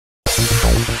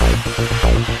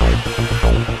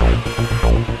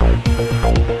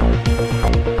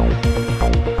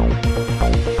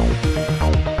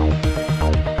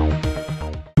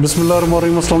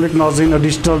बिस्मिल्लाहिर्रहमानिर्रहीम। अस्सलाम वालेकुम नाज़रीन।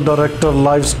 Additional director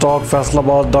live stock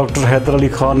Faisalabad doctor Haider Ali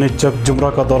Khan ने चक जुमरा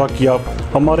का दौरा किया।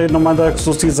 हमारे नुमाइंदा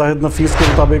खुसूसी जाहिद नफीस के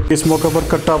मुताबिक इस मौके पर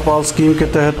कट्टापाल स्कीम के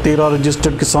तहत 13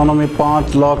 रजिस्टर्ड किसानों में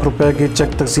 5 लाख रुपए के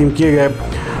चेक तकसीम किए गए।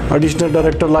 Additional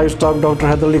director live stock doctor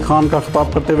Haider Ali Khan का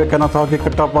खिताब करते हुए कहना था कि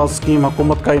कट्टापाल स्कीम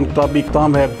हुकूमत का इनकलाबी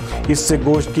इक़दाम है, इससे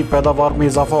गोश्त की पैदावार में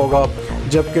इजाफा होगा।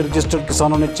 जबकि रजिस्टर्ड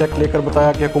किसानों ने चेक लेकर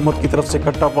बताया कि हुकूमत की तरफ से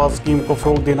कट्टापाल स्कीम को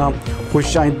फ़रोग़ देना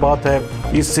खुशआइंद बात है,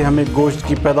 इससे हमें गोश्त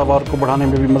की पैदावार को बढ़ाने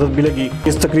में भी मदद मिलेगी।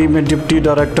 इस तकरीब में डिप्टी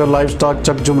डायरेक्टर लाइव स्टॉक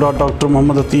चक जुमरा डॉक्टर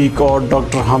मोहम्मद अतीक और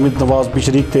डॉक्टर हामिद नवाज भी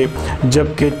शरीक थे,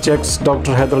 जबकि चेक्स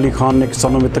डॉक्टर हैदर अली खान ने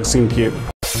किसानों में तकसीम किए।